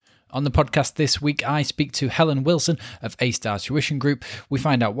On the podcast this week, I speak to Helen Wilson of A-Star Tuition Group. We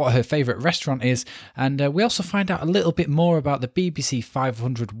find out what her favourite restaurant is, and we also find out a little bit more about the BBC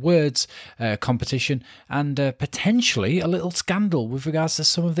 500 Words competition and potentially a little scandal with regards to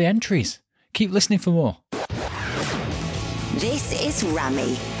some of the entries. Keep listening for more. This is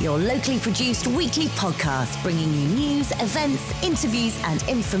Rami, your locally produced weekly podcast, bringing you news, events, interviews and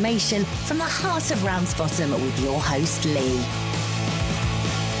information from the heart of Ramsbottom with your host, Lee.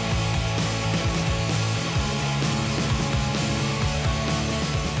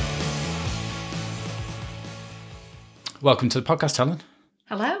 Welcome to the podcast, Helen.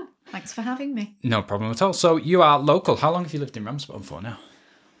 Hello, thanks for having me. No problem at all. So you are local. How long have you lived in Ramsbottom for now?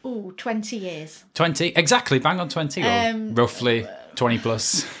 20 years. 20? Exactly, bang on 20 or roughly 20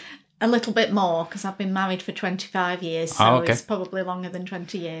 plus? A little bit more, because I've been married for 25 years, so it's probably longer than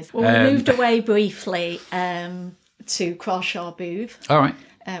 20 years. Well, we moved away briefly to Crawshaw Booth. All right.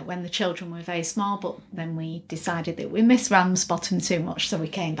 When the children were very small, but then we decided that we missed Ramsbottom too much, so we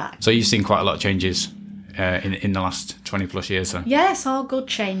came back. So you've seen quite a lot of changes in the last 20 plus years then? Yes, all good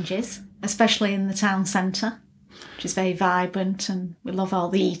changes, especially in the town centre, which is very vibrant, and we love all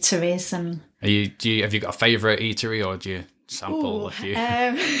the eateries. And have you got a favourite eatery, or do you sample a few?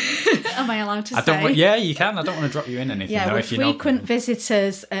 Am I allowed to say? Yeah, you can. I don't want to drop you in anything. Yeah, we're frequent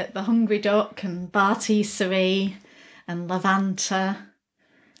visitors at the Hungry Duck and Bartiserie and Lavanta.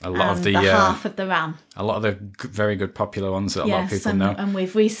 A lot of the Half of the Ram. A lot of the very good popular ones that a lot of people know. And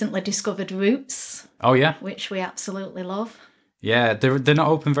we've recently discovered Roots. Oh yeah, which we absolutely love. Yeah, they're not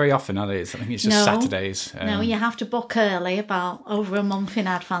open very often, are they? I think it's just Saturdays. No, you have to book early, about over a month in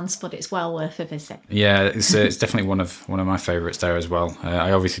advance, but it's well worth a visit. Yeah, it's definitely one of my favourites there as well.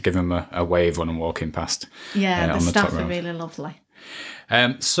 I obviously give them a wave when I'm walking past. Yeah, the staff are really lovely.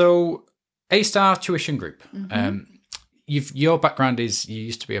 So, A-Star Tuition Group. Mm-hmm. Your background is you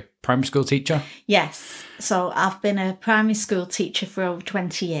used to be a primary school teacher? Yes. So I've been a primary school teacher for over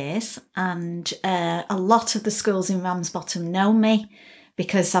 20 years, and a lot of the schools in Ramsbottom know me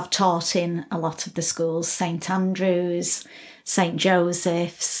because I've taught in a lot of the schools, St Andrews, St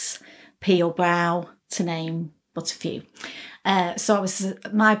Joseph's, Peelbrow, to name but a few.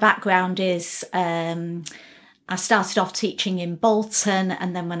 My background is I started off teaching in Bolton,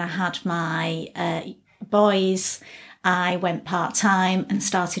 and then when I had my boys, I went part-time and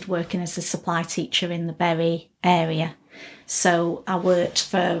started working as a supply teacher in the Bury area. So I worked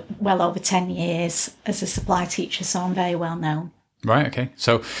for well over 10 years as a supply teacher, so I'm very well known. Right, okay.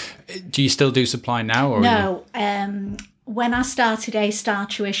 So do you still do supply now? Or no. When I started A-Star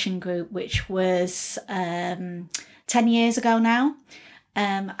Tuition Group, which was 10 years ago now,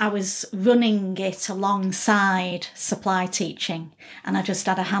 I was running it alongside supply teaching, and I just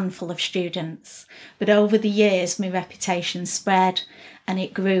had a handful of students. But over the years, my reputation spread, and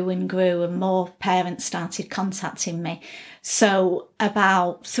it grew and grew, and more parents started contacting me. So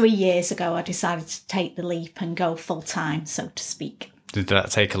about 3 years ago, I decided to take the leap and go full time, so to speak. Did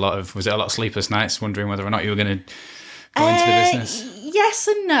that take was it a lot of sleepless nights wondering whether or not you were going to go into the business? Yes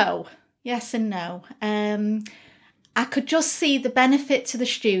and no. Yes and no. I could just see the benefit to the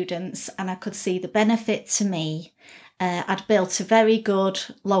students, and I could see the benefit to me. I'd built a very good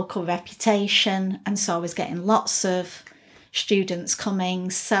local reputation, and so I was getting lots of students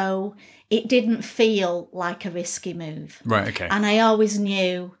coming. So it didn't feel like a risky move. Right, okay. And I always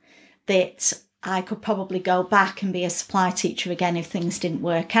knew that I could probably go back and be a supply teacher again if things didn't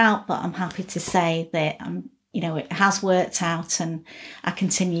work out, but I'm happy to say that it has worked out, and I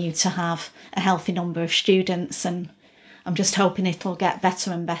continue to have a healthy number of students, and I'm just hoping it'll get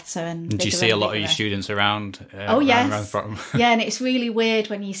better and better. And do you see a lot of your students around? Yes. Yeah, and it's really weird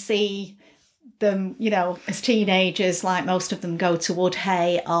when you see them, as teenagers, like most of them go to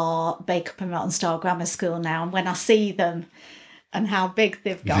Woodhay or Bacup and Rawtenstall Grammar School now. And when I see them and how big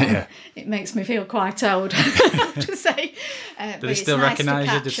they've gone, it makes me feel quite old, I have to say. Do they still recognise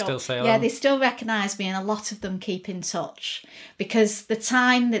you? Do they still say hello? Yeah, they still recognise me, and a lot of them keep in touch because the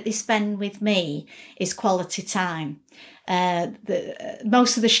time that they spend with me is quality time.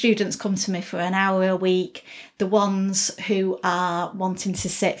 Most of the students come to me for an hour a week. The ones who are wanting to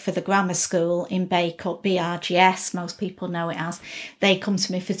sit for the grammar school in Bacup, BRGS, most people know it as, they come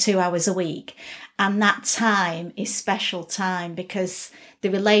to me for 2 hours a week. And that time is special time because the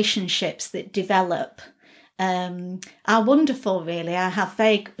relationships that develop are wonderful, really. I have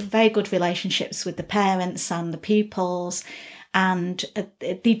very, very good relationships with the parents and the pupils. And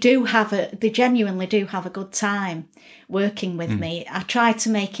they genuinely do have a good time working with me. I try to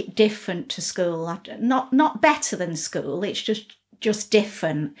make it different to school, not better than school. It's just just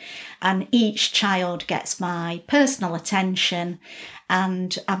different, and each child gets my personal attention,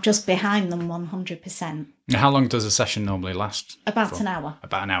 and I'm just behind them 100%. How long does a session normally last? About an hour.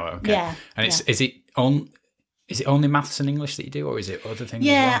 About an hour, okay. Yeah. And is it only maths and English that you do, or is it other things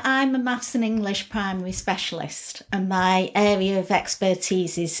Yeah, as well? I'm a maths and English primary specialist, and my area of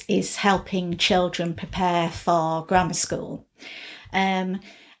expertise is helping children prepare for grammar school.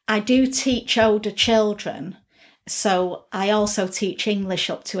 I do teach older children, so I also teach English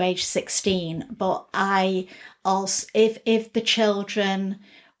up to age 16, but I also, if the children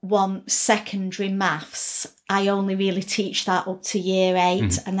want secondary maths, I only really teach that up to year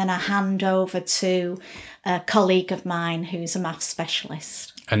 8, and then I hand over to a colleague of mine who's a maths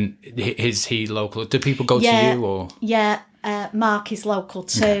specialist. And is he local? Do people go to you, or? Yeah, Mark is local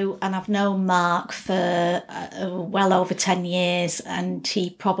too, and I've known Mark for well over 10 years, and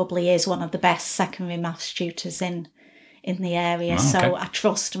he probably is one of the best secondary maths tutors in the area. Oh, okay. So I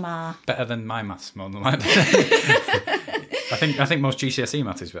trust Mark. Better than my maths, more than likely. I think most GCSE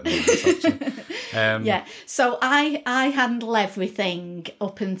maths is better than maths. Yeah, so I handle everything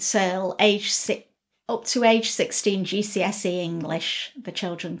up until up to age 16 GCSE English, the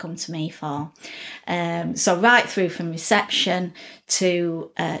children come to me for. So right through from reception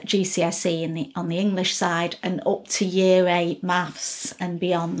to GCSE on the English side, and up to year 8 maths and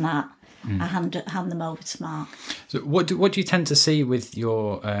beyond that. I hand them over to Mark. So what do you tend to see with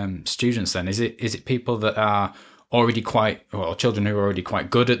your students then? Is it people that are already children who are already quite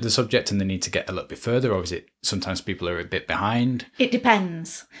good at the subject and they need to get a little bit further, or is it sometimes people are a bit behind? It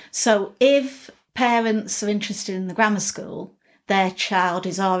depends. So if parents are interested in the grammar school, their child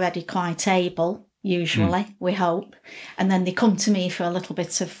is already quite able, usually, we hope, and then they come to me for a little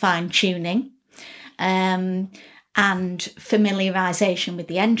bit of fine-tuning and familiarisation with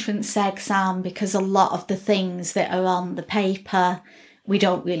the entrance exam, because a lot of the things that are on the paper we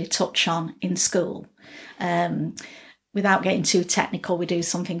don't really touch on in school. Without getting too technical, we do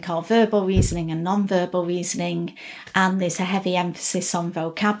something called verbal reasoning and non-verbal reasoning, and there's a heavy emphasis on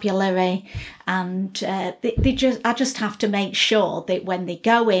vocabulary. And I just have to make sure that when they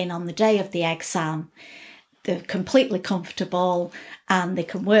go in on the day of the exam, they're completely comfortable and they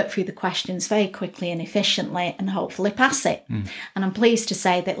can work through the questions very quickly and efficiently and hopefully pass it. And I'm pleased to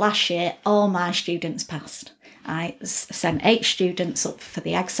say that last year all my students passed. I sent 8 students up for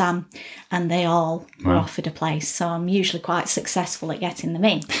the exam and they all were offered a place. So I'm usually quite successful at getting them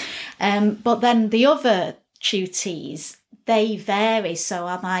in. But then the other tutees, they vary. So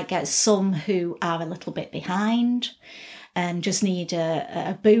I might get some who are a little bit behind and just need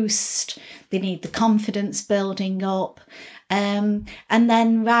a boost. They need the confidence building up. And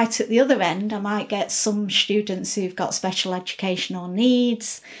then right at the other end, I might get some students who've got special educational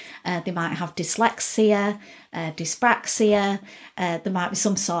needs. They might have dyslexia, dyspraxia. There might be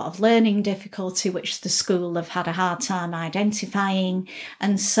some sort of learning difficulty, which the school have had a hard time identifying.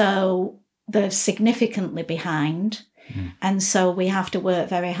 And so they're significantly behind. And so we have to work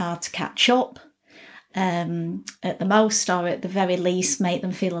very hard to catch up. At the most, or at the very least, make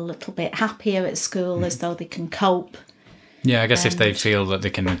them feel a little bit happier at school, as though they can cope. Yeah, I guess if they feel that they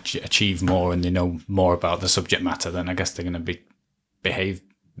can achieve more and they know more about the subject matter, then I guess they're going to behave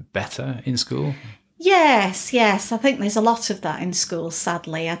better in school. Yes. I think there's a lot of that in schools,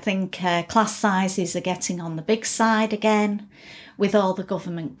 sadly. I think class sizes are getting on the big side again with all the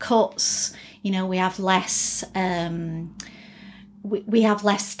government cuts. You know, we have less... We have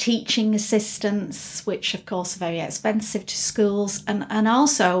less teaching assistants, which of course are very expensive to schools, and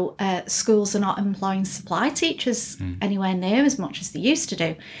also schools are not employing supply teachers anywhere near as much as they used to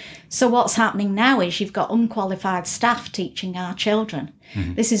do. So what's happening now is you've got unqualified staff teaching our children.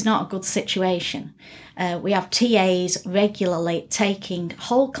 This is not a good situation. We have TAs regularly taking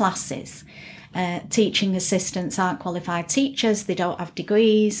whole classes. Teaching assistants aren't qualified teachers, they don't have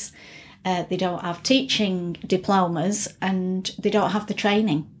degrees. They don't have teaching diplomas and they don't have the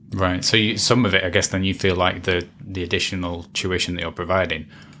training. Right. So some of it, I guess, then you feel like the additional tuition that you're providing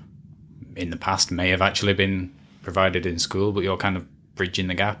in the past may have actually been provided in school, but you're kind of bridging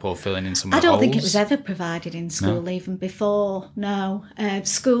the gap or filling in some of the holes? I don't think it was ever provided in school even before, no.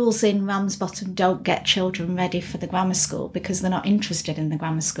 Schools in Ramsbottom don't get children ready for the grammar school because they're not interested in the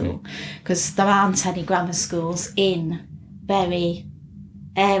grammar school, because there aren't any grammar schools in Bury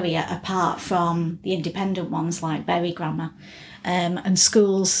area apart from the independent ones like Bury Grammar, and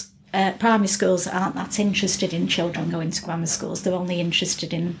schools, primary schools aren't that interested in children going to grammar schools. They're only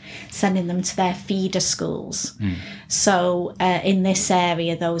interested in sending them to their feeder schools. So in this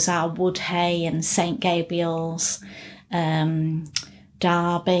area those are Woodhay and St Gabriel's, Derby,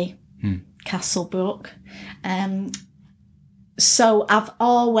 Castlebrook. So I've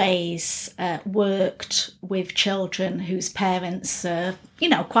always worked with children whose parents are,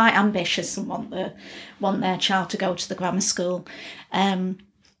 quite ambitious and want their child to go to the grammar school.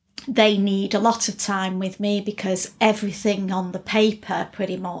 They need a lot of time with me because everything on the paper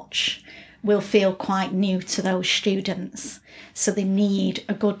pretty much will feel quite new to those students. So they need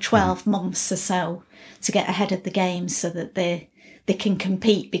a good 12 months or so to get ahead of the game so that they can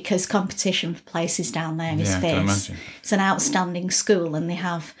compete, because competition for places down there is fierce. It's an outstanding school, and they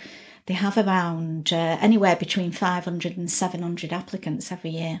have around anywhere between 500 and 700 applicants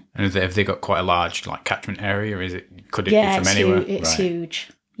every year. And have they got quite a large catchment area? Could it be from anywhere? It's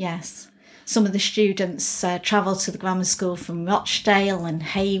huge. Yes. Some of the students travel to the grammar school from Rochdale and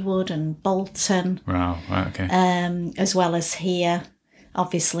Haywood and Bolton. Wow, right, okay. As well as here,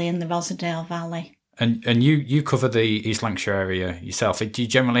 obviously in the Rossendale Valley. And you cover the East Lancashire area yourself. Do you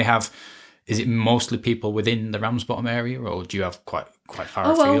generally have, is it mostly people within the Ramsbottom area, or do you have quite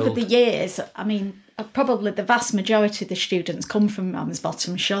far afield? Over the years, I mean, probably the vast majority of the students come from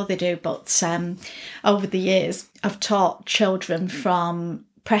Ramsbottom, sure they do, but over the years I've taught children from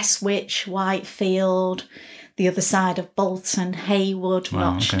Prestwich, Whitefield, the other side of Bolton, Haywood,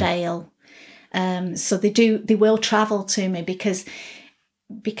 Rochdale. Okay. So they will travel to me because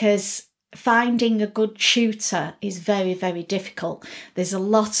finding a good tutor is very, very difficult. There's a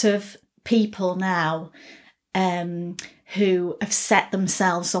lot of people now who have set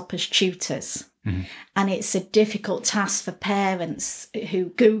themselves up as tutors. Mm-hmm. And it's a difficult task for parents who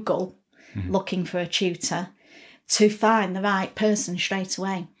Google looking for a tutor to find the right person straight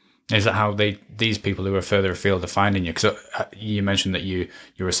away. Is that how these people who are further afield are finding you? Because you mentioned that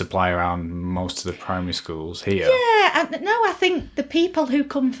you're a supplier around most of the primary schools here. Yeah, I think the people who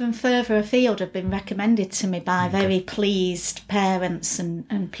come from further afield have been recommended to me by very pleased parents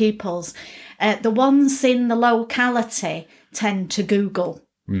and pupils. The ones in the locality tend to Google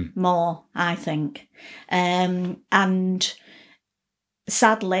more, I think. And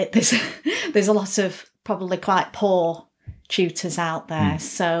sadly, there's a lot of probably quite poor tutors out there.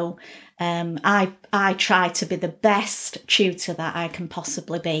 So I try to be the best tutor that I can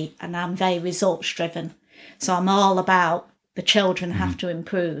possibly be, and I'm very results driven. So I'm all about the children have to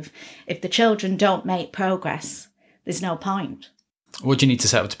improve. If the children don't make progress, there's no point. What do you need to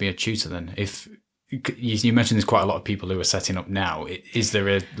set up to be a tutor then? If you mentioned there's quite a lot of people who are setting up now, is there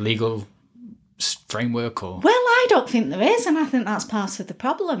a legal framework or? Well, I don't think there is, and I think that's part of the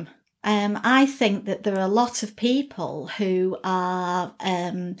problem. I think that there are a lot of people who are,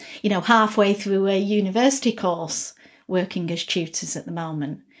 halfway through a university course working as tutors at the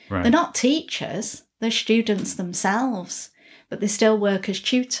moment. Right. They're not teachers, they're students themselves, but they still work as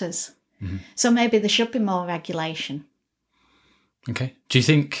tutors. Mm-hmm. So maybe there should be more regulation. Okay. Do you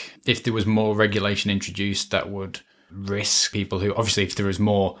think if there was more regulation introduced, that would risk people who, obviously if there is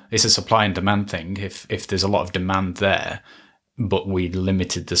more, it's a supply and demand thing, if there's a lot of demand there, but we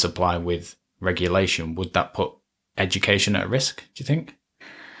limited the supply with regulation, would that put education at risk, do you think?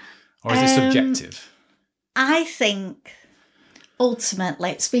 Or is it subjective? I think,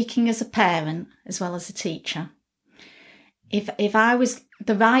 ultimately, speaking as a parent as well as a teacher, if I was,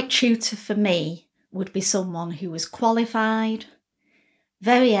 the right tutor for me would be someone who was qualified,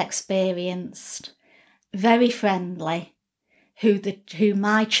 very experienced, very friendly, who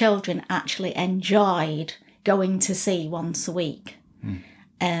my children actually enjoyed going to see once a week.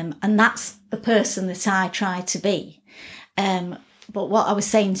 And that's the person that I try to be. But what I was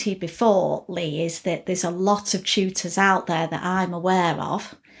saying to you before, Lee, is that there's a lot of tutors out there that I'm aware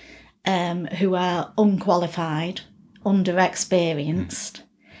of who are unqualified, underexperienced.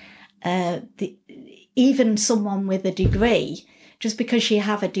 Even someone with a degree, just because you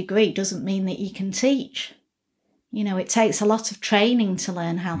have a degree doesn't mean that you can teach. You know, it takes a lot of training to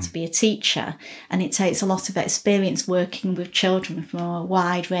learn how to be a teacher, and it takes a lot of experience working with children from a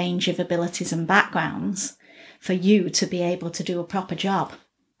wide range of abilities and backgrounds for you to be able to do a proper job,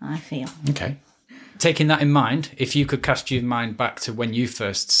 I feel. Okay. Taking that in mind, if you could cast your mind back to when you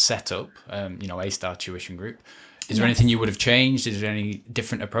first set up, A-Star Tuition Group, is there anything you would have changed? Is there any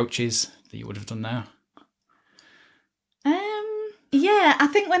different approaches that you would have done now? Yeah, I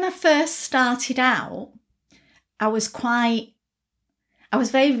think when I first started out, I was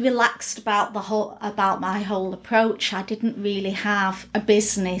very relaxed about my whole approach. I didn't really have a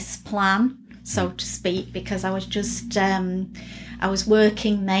business plan, so to speak, because I was just I was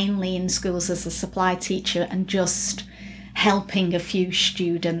working mainly in schools as a supply teacher and just helping a few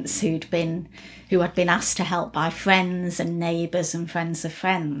students who had been asked to help by friends and neighbours and friends of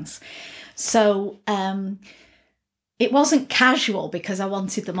friends. So it wasn't casual because I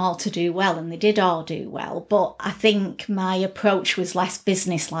wanted them all to do well, and they did all do well. But I think my approach was less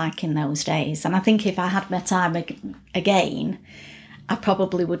businesslike in those days. And I think if I had my time again, I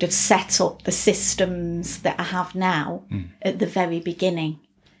probably would have set up the systems that I have now at the very beginning.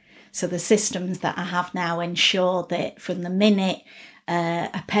 So the systems that I have now ensure that from the minute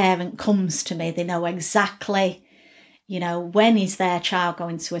a parent comes to me, they know exactly, when is their child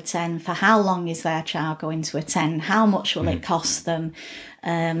going to attend, for how long is their child going to attend, how much will it cost them,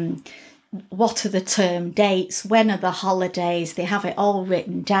 what are the term dates, when are the holidays. They have it all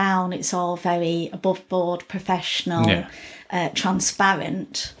written down. It's all very above board, professional,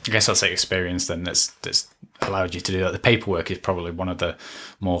 transparent. I guess that's the experience then that's allowed you to do that. The paperwork is probably one of the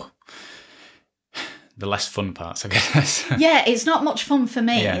less fun parts, I guess. Yeah, it's not much fun for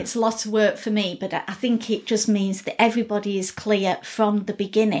me. Yeah. It's a lot of work for me, but I think it just means that everybody is clear from the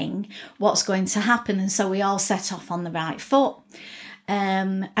beginning what's going to happen, and so we all set off on the right foot.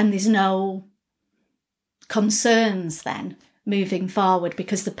 And there's no concerns then moving forward,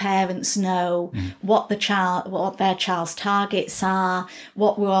 because the parents know what their child's targets are,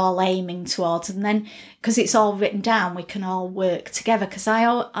 what we're all aiming towards, and then because it's all written down, we can all work together. Because I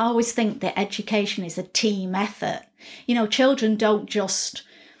always think that education is a team effort. Children don't just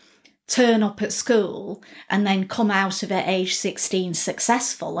turn up at school and then come out of it age 16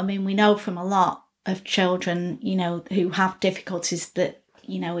 successful. I mean, we know from a lot of children, who have difficulties that,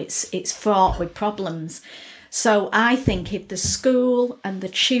 it's fraught with problems. So I think if the school and the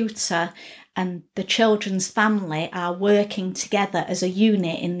tutor and the children's family are working together as a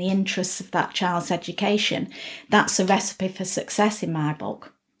unit in the interests of that child's education, that's a recipe for success in my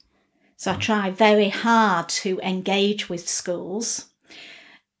book. So I try very hard to engage with schools.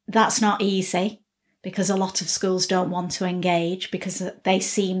 That's not easy, because a lot of schools don't want to engage because they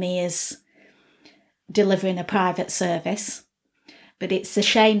see me as delivering a private service. But it's a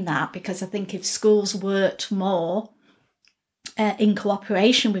shame that, because I think if schools worked more in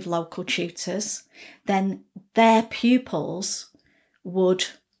cooperation with local tutors, then their pupils would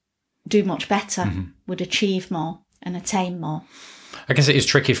do much better, would achieve more and attain more. I guess it is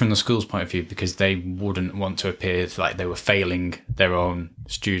tricky from the school's point of view, because they wouldn't want to appear like they were failing their own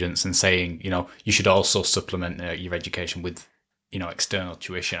students and saying, you should also supplement your education with, external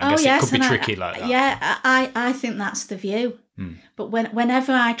tuition. I guess it could be tricky like that. Yeah, I think that's the view. But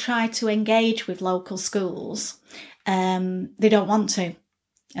whenever I try to engage with local schools, they don't want to.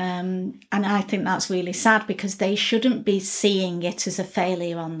 And I think that's really sad, because they shouldn't be seeing it as a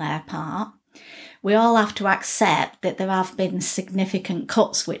failure on their part. We all have to accept that there have been significant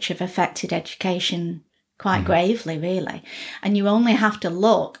cuts which have affected education quite gravely, really. And you only have to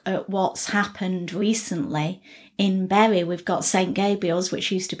look at what's happened recently. In Bury, we've got St Gabriel's,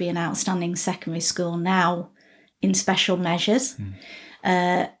 which used to be an outstanding secondary school, now in special measures.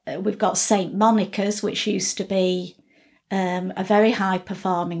 We've got St Monica's, which used to be a very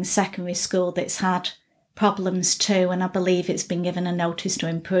high-performing secondary school that's had problems too, and I believe it's been given a notice to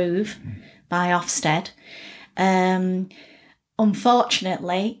improve by Ofsted.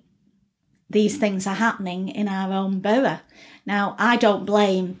 Unfortunately, these things are happening in our own borough. Now, I don't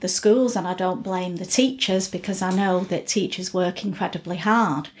blame the schools and I don't blame the teachers, because I know that teachers work incredibly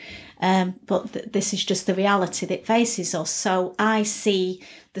hard. But this is just the reality that faces us. So I see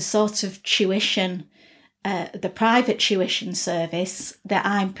the sort of tuition, the private tuition service that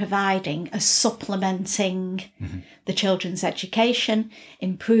I'm providing as supplementing the children's education,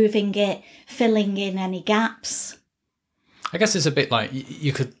 improving it, filling in any gaps. I guess it's a bit like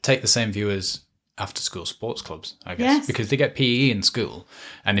you could take the same view as after-school sports clubs, I guess, Yes. because they get PE in school,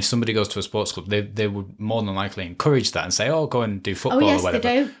 and if somebody goes to a sports club, they would more than likely encourage that and say, "Oh, go and do football yes, or whatever."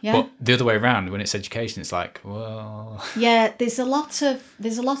 they do. Yeah. But the other way around, when it's education, it's like, well, Yeah, there's a lot of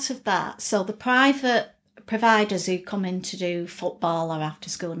that. So the private providers who come in to do football or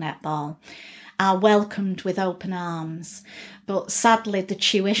after-school netball are welcomed with open arms, but sadly, the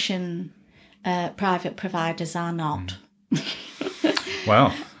tuition private providers are not.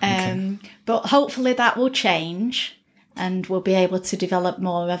 well, But hopefully that will change, and we'll be able to develop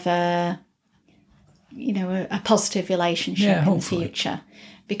more of a positive relationship in the future.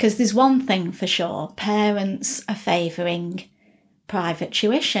 Because there's one thing for sure: parents are favouring private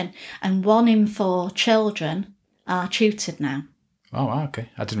tuition, and 1 in 4 children are tutored now. Oh, wow, okay.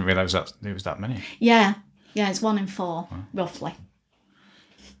 I didn't realise that it was that many. Yeah, it's 1 in 4, roughly.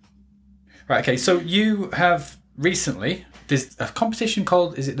 Right, okay. So you have recently, there's a competition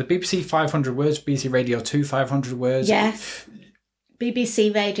called, is it the BBC 500 Words, BBC Radio 2 500 Words? Yes.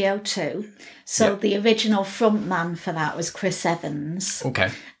 BBC Radio 2. So Yep. the original frontman for that was Chris Evans.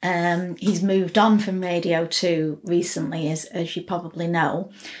 Okay. He's moved on from Radio 2 recently, as you probably know,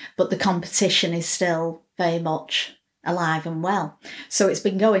 but the competition is still very much alive and well. So it's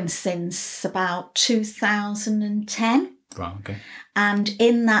been going since about 2010. Wow, okay. And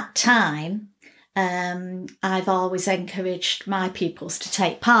in that time, I've always encouraged my pupils to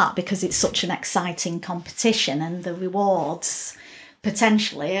take part because it's such an exciting competition and the rewards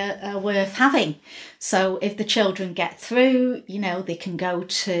potentially are worth having. So if the children get through, they can go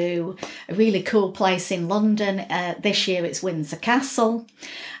to a really cool place in London. This year it's Windsor Castle,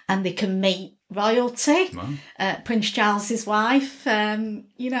 and they can meet royalty. Wow. Prince Charles's wife,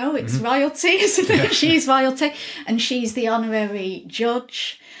 it's royalty, isn't it? Yeah. She's royalty, and she's the honorary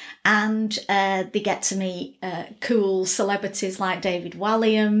judge. And they get to meet cool celebrities like David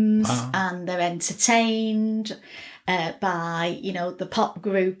Walliams, and they're entertained by, the pop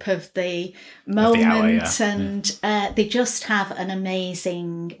group of the moment, of the hour, and they just have an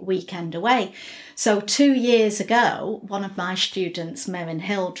amazing weekend away. So 2 years ago, one of my students, Merrin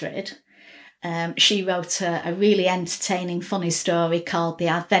Hildred, she wrote a really entertaining, funny story called The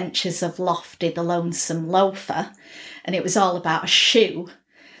Adventures of Lofty the Lonesome Loafer, and it was all about a shoe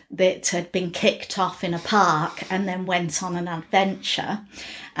that had been kicked off in a park and then went on an adventure.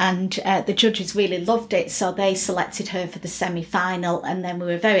 And the judges really loved it, so they selected her for the semi-final, and then we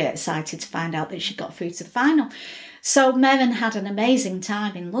were very excited to find out that she got through to the final. So Merrin had an amazing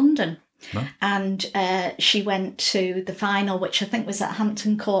time in London. Wow. And she went to the final, which I think was at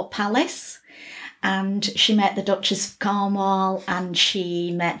Hampton Court Palace. And she met the Duchess of Cornwall, and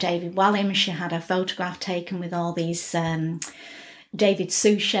she met David Walliams. She had a photograph taken with all these... David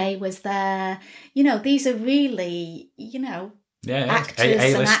Suchet was there. These are really, actors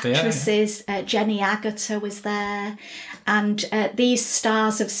and actresses. Jenny Agutter was there. And these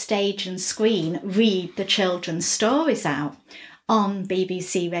stars of stage and screen read the children's stories out on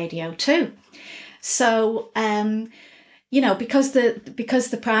BBC Radio 2. So, because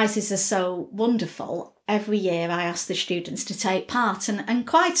the prizes are so wonderful, every year I ask the students to take part, and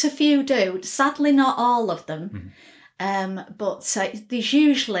quite a few do. Sadly, not all of them. Mm-hmm. But there's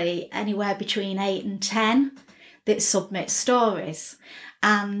usually anywhere between 8 and 10 that submit stories.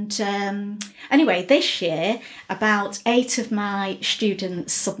 And anyway, this year, about 8 of my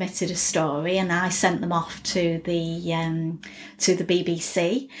students submitted a story, and I sent them off to the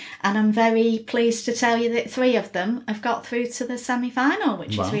BBC. And I'm very pleased to tell you that 3 of them have got through to the semi-final,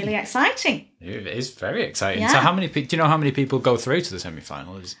 which is really exciting. It is very exciting. Yeah. So do you know how many people go through to the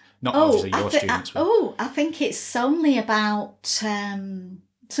semi-final? Not obviously your students. I think it's only about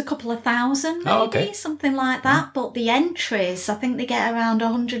it's a couple of thousand, maybe, something like that. Mm. But the entries, I think they get around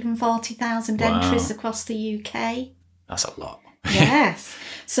 140,000 entries across the UK. That's a lot. Yes.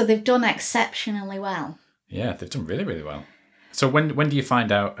 So they've done exceptionally well. Yeah, they've done really, really well. So when do you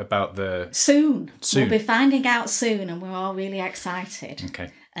find out about the... Soon. We'll be finding out soon, and we're all really excited. Okay.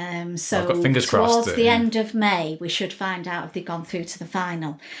 So I've got fingers crossed towards the end of May, we should find out if they've gone through to the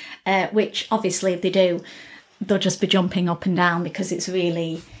final, which obviously if they do, they'll just be jumping up and down because it's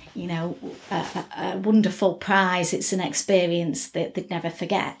really, a wonderful prize. It's an experience that they'd never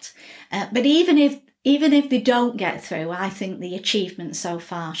forget. But even if they don't get through, I think the achievement so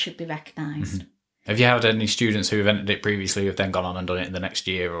far should be recognised. Mm-hmm. Have you had any students who have entered it previously who have then gone on and done it in the next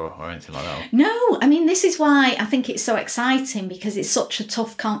year or anything like that? No, I mean, this is why I think it's so exciting, because it's such a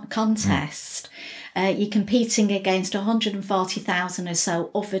tough contest. You're competing against 140,000 or so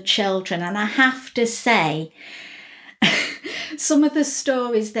other children. And I have to say, some of the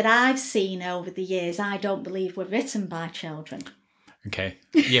stories that I've seen over the years, I don't believe were written by children. Okay.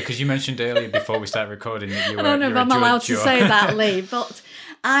 Yeah, because you mentioned earlier before we started recording that you were... I don't know if I'm allowed to say that, Lee, but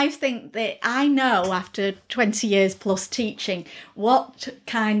I think that I know after 20 years plus teaching what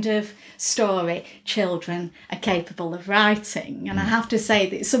kind of story children are capable of writing. And I have to say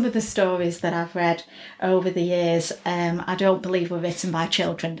that some of the stories that I've read over the years, I don't believe were written by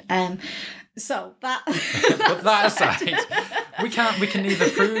children. So that... But that aside, we can neither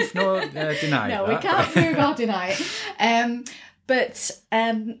prove nor deny No, that. we can't prove or deny it. But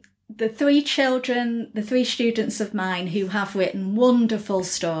the 3 students of mine who have written wonderful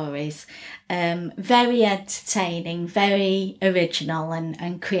stories, very entertaining, very original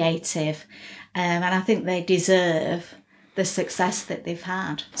and creative. And I think they deserve the success that they've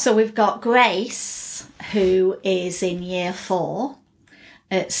had. So we've got Grace, who is in year 4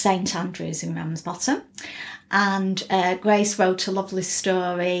 at St Andrews in Ramsbottom. And Grace wrote a lovely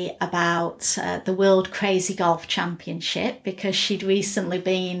story about the World Crazy Golf Championship, because she'd recently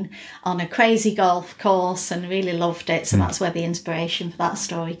been on a crazy golf course and really loved it. So that's where the inspiration for that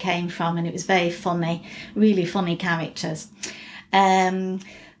story came from. And it was very funny, really funny characters.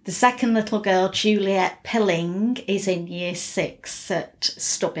 The second little girl, Juliet Pilling, is in Year 6 at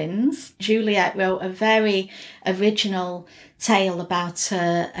Stubbins. Juliet wrote a very original tale about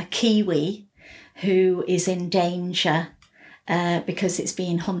a kiwi who is in danger because it's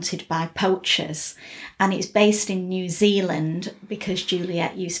being hunted by poachers. And it's based in New Zealand because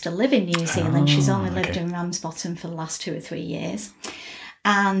Juliet used to live in New Zealand. She's only lived in Ramsbottom for the last 2 or 3 years.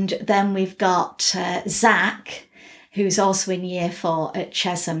 And then we've got Zach, who's also in Year 4 at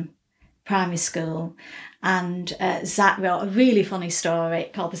Chesham Primary School. And Zach wrote a really funny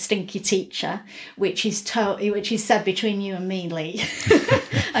story called The Stinky Teacher, which is said between you and me, Lee,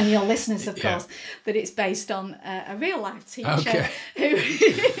 and your listeners, of course, that it's based on a real-life teacher. Okay. Who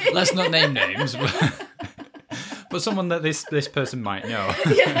Let's not name names, but someone that this person might know.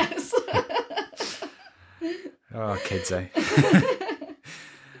 Yes. Oh, kids, eh?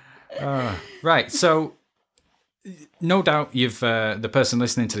 Right, so no doubt you've the person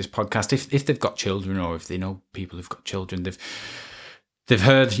listening to this podcast, if they've got children or if they know people who've got children, they've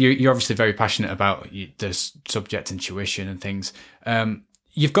heard you're obviously very passionate about the subject and tuition and things.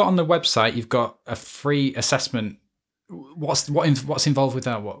 You've got on the website, you've got a free assessment. What's involved with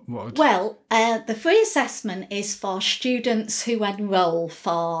that? Well, the free assessment is for students who enrol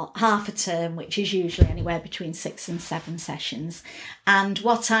for half a term, which is usually anywhere between 6 and 7 sessions. And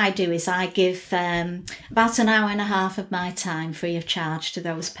what I do is I give about an hour and a half of my time free of charge to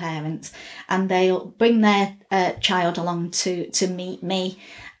those parents, and they'll bring their child along to meet me.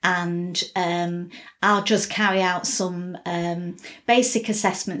 And I'll just carry out some basic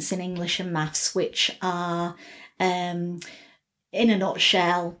assessments in English and maths, which are, in a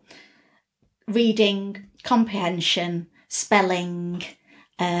nutshell, reading, comprehension, spelling,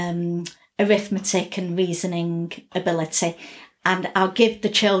 arithmetic and reasoning ability. And I'll give the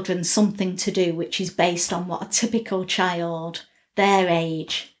children something to do which is based on what a typical child their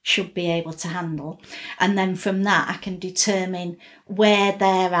age should be able to handle. And then from that, I can determine where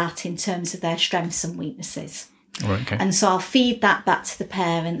they're at in terms of their strengths and weaknesses. Right, okay. And so I'll feed that back to the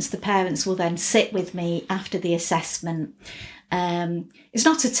parents. The parents will then sit with me after the assessment. It's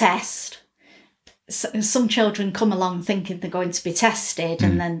not a test. Some children come along thinking they're going to be tested,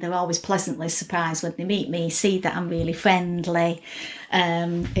 and then they're always pleasantly surprised when they meet me, see that I'm really friendly.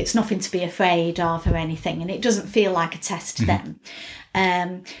 It's nothing to be afraid of or anything, and it doesn't feel like a test to them.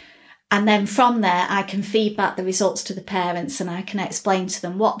 And then from there, I can feed back the results to the parents, and I can explain to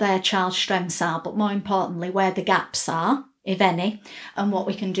them what their child's strengths are, but more importantly, where the gaps are, if any, and what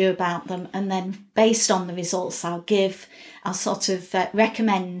we can do about them. And then based on the results I'll sort of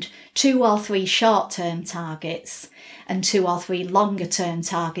recommend 2 or 3 short-term targets and 2 or 3 longer-term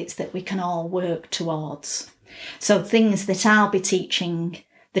targets that we can all work towards. So things that I'll be teaching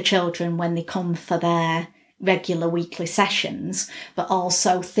the children when they come for their regular weekly sessions, but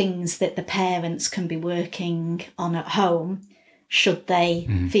also things that the parents can be working on at home, should they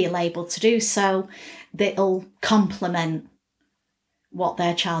feel able to do so, that'll complement what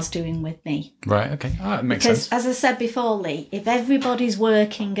their child's doing with me. Right, okay. Oh, that makes because, sense. as I said before, Lee, if everybody's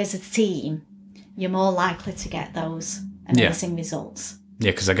working as a team, you're more likely to get those amazing results.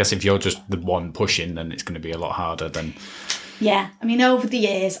 Yeah, because I guess if you're just the one pushing, then it's going to be a lot harder than... Yeah, I mean, over the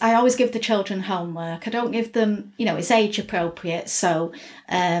years, I always give the children homework. I don't give them, it's age appropriate. So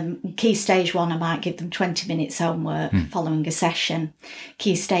Key Stage 1, I might give them 20 minutes homework following a session.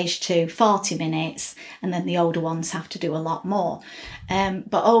 Key Stage 2, 40 minutes. And then the older ones have to do a lot more.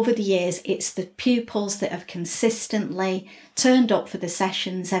 But over the years, it's the pupils that have consistently turned up for the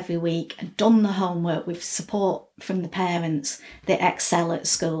sessions every week and done the homework with support from the parents that excel at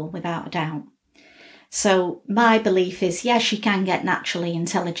school, without a doubt. So my belief is, yes, you can get naturally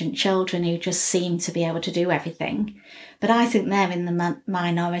intelligent children who just seem to be able to do everything, but I think they're in the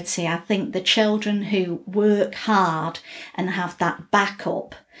minority. I think the children who work hard and have that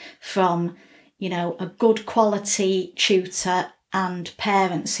backup from, a good quality tutor and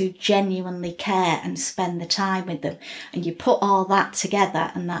parents who genuinely care and spend the time with them, and you put all that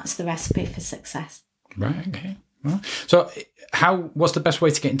together, and that's the recipe for success. Right, okay. Well, so what's the best way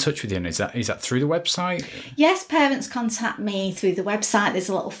to get in touch with you? And is that through the website? Yes, parents contact me through the website. There's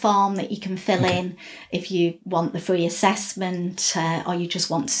a little form that you can fill in if you want the free assessment or you just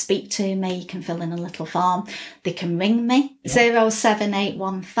want to speak to me. You can fill in a little form. They can ring me,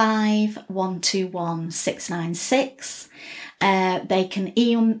 07815 121 696. They can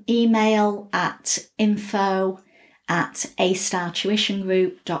email at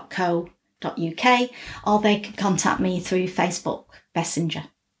info@astartuitiongroup.co.uk, or they can contact me through Facebook Messenger.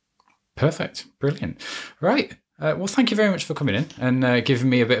 Perfect. Brilliant. Right. Well, thank you very much for coming in and giving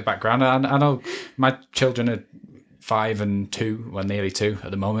me a bit of background. I know my children are 5 and 2, well, nearly 2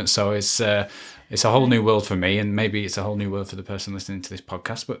 at the moment, so it's a whole new world for me, and maybe it's a whole new world for the person listening to this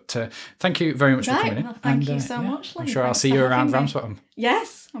podcast. But thank you very much for coming in. Well, thank you so much, Lee. I'm sure I'll see you around Ramsbottom.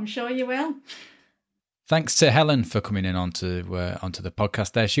 Yes, I'm sure you will. Thanks to Helen for coming in onto the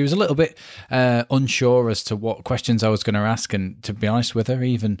podcast there. She was a little bit unsure as to what questions I was going to ask, and to be honest with her,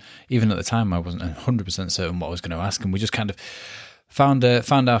 even at the time, I wasn't 100% certain what I was going to ask, and we just kind of found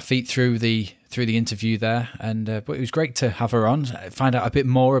our feet through the interview there, and but it was great to have her on, find out a bit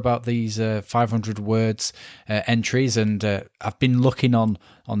more about these 500 words entries, and I've been looking on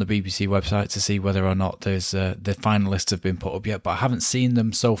the BBC website to see whether or not there's the finalists have been put up yet, but I haven't seen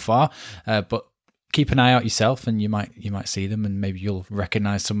them so far, but keep an eye out yourself, and you might see them, and maybe you'll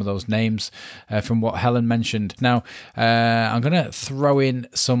recognise some of those names from what Helen mentioned. Now, I'm going to throw in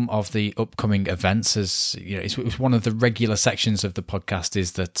some of the upcoming events, as you know, it's one of the regular sections of the podcast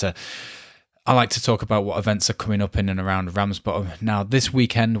is that I like to talk about what events are coming up in and around Ramsbottom. Now, this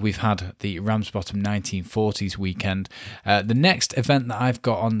weekend, we've had the Ramsbottom 1940s weekend. The next event that I've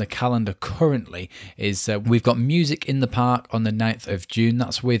got on the calendar currently is we've got Music in the Park on the 9th of June.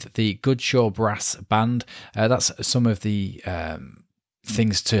 That's with the Goodshaw Brass Band. That's some of the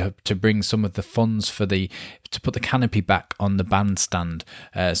things to bring some of the funds to put the canopy back on the bandstand.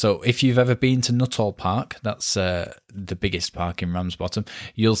 So if you've ever been to Nuttall Park, that's the biggest park in Ramsbottom,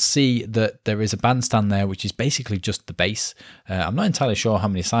 you'll see that there is a bandstand there, which is basically just the base. I'm not entirely sure how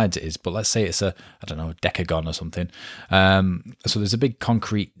many sides it is, but let's say it's a decagon or something. So there's a big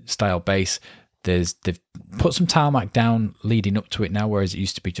concrete style base. They've put some tarmac down leading up to it now, whereas it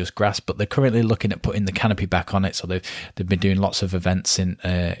used to be just grass. But they're currently looking at putting the canopy back on it. So they've been doing lots of events in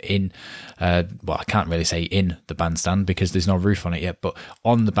I can't really say in the bandstand because there's no roof on it yet, but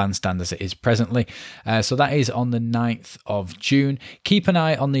on the bandstand as it is presently. So that is on the 9th of June. Keep an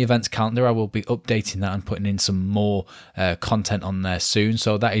eye on the events calendar. I will be updating that and putting in some more content on there soon.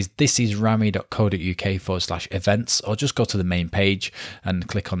 So that is thisisrammy.co.uk/events, or just go to the main page and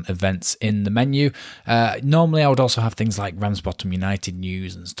click on events in the menu. Normally I would also have things like Ramsbottom United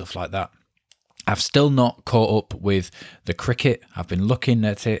news and stuff like that. I've still not caught up with the cricket. I've been looking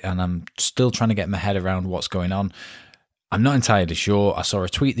at it and I'm still trying to get my head around what's going on. I'm not entirely sure. I saw a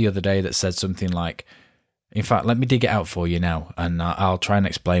tweet the other day that said something like, in fact, let me dig it out for you now and I'll try and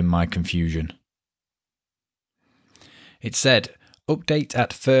explain my confusion. It said, update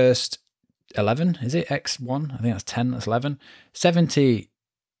at first 11, is it? X1? I think that's 10, that's 11. 70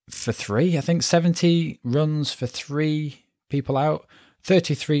 for 3, I think 70 runs for 3 people out,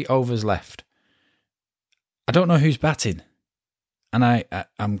 33 overs left. I don't know who's batting, and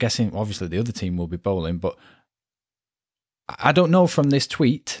I'm guessing obviously the other team will be bowling, but I don't know from this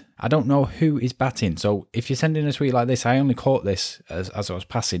tweet, I don't know who is batting. So if you're sending a tweet like this, I only caught this as I was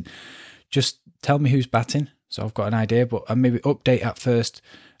passing, just tell me who's batting so I've got an idea, but maybe update at first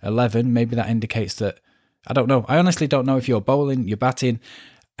 11, maybe that indicates that, I don't know. I honestly don't know if you're bowling, you're batting.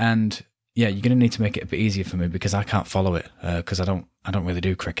 And yeah, you're going to need to make it a bit easier for me because I can't follow it because I don't really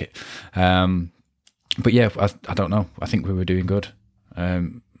do cricket. But yeah, I don't know. I think we were doing good.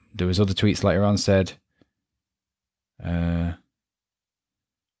 There was other tweets later on said 19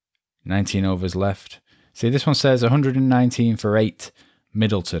 overs left. See, this one says 119 for 8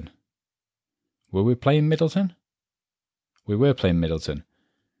 Middleton. Were we playing Middleton? We were playing Middleton.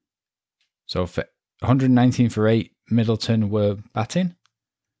 So for 119 for 8 Middleton were batting,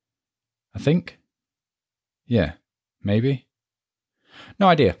 I think. Yeah, maybe. No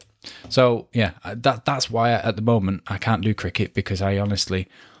idea. So yeah, that's why at the moment I can't do cricket, because I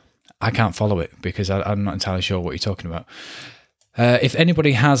can't follow it because I'm not entirely sure what you're talking about. If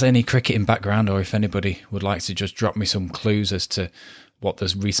anybody has any cricketing background, or if anybody would like to just drop me some clues as to what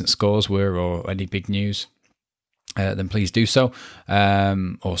the recent scores were or any big news, then please do so,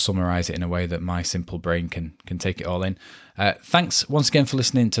 or summarise it in a way that my simple brain can take it all in. Thanks once again for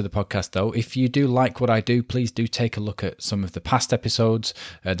listening to the podcast, though. If you do like what I do, please do take a look at some of the past episodes.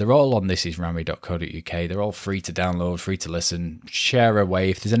 They're all on thisisrammy.co.uk. They're all free to download, free to listen, share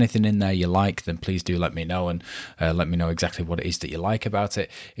away. If there's anything in there you like, then please do let me know, and let me know exactly what it is that you like about it.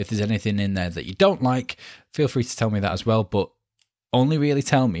 If there's anything in there that you don't like, feel free to tell me that as well, but only really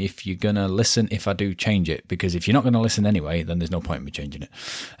tell me if you're going to listen if I do change it, because if you're not going to listen anyway, then there's no point in me changing it.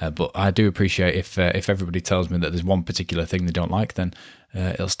 But I do appreciate if everybody tells me that there's one particular thing they don't like, then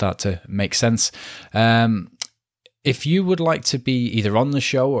it'll start to make sense. If you would like to be either on the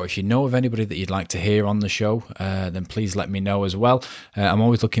show, or if you know of anybody that you'd like to hear on the show, then please let me know as well. I'm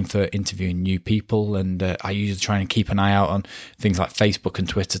always looking for interviewing new people, and I usually try and keep an eye out on things like Facebook and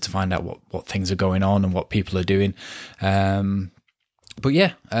Twitter to find out what things are going on and what people are doing. But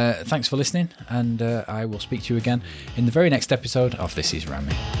yeah, thanks for listening, and I will speak to you again in the very next episode of This Is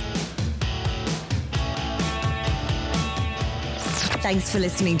Rami. Thanks for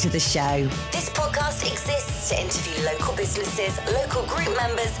listening to the show. This podcast exists to interview local businesses, local group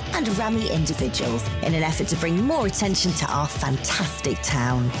members, and Rami individuals in an effort to bring more attention to our fantastic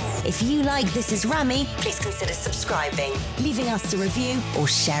town. If you like This Is Rami, please consider subscribing, leaving us a review, or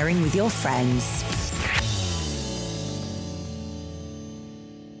sharing with your friends.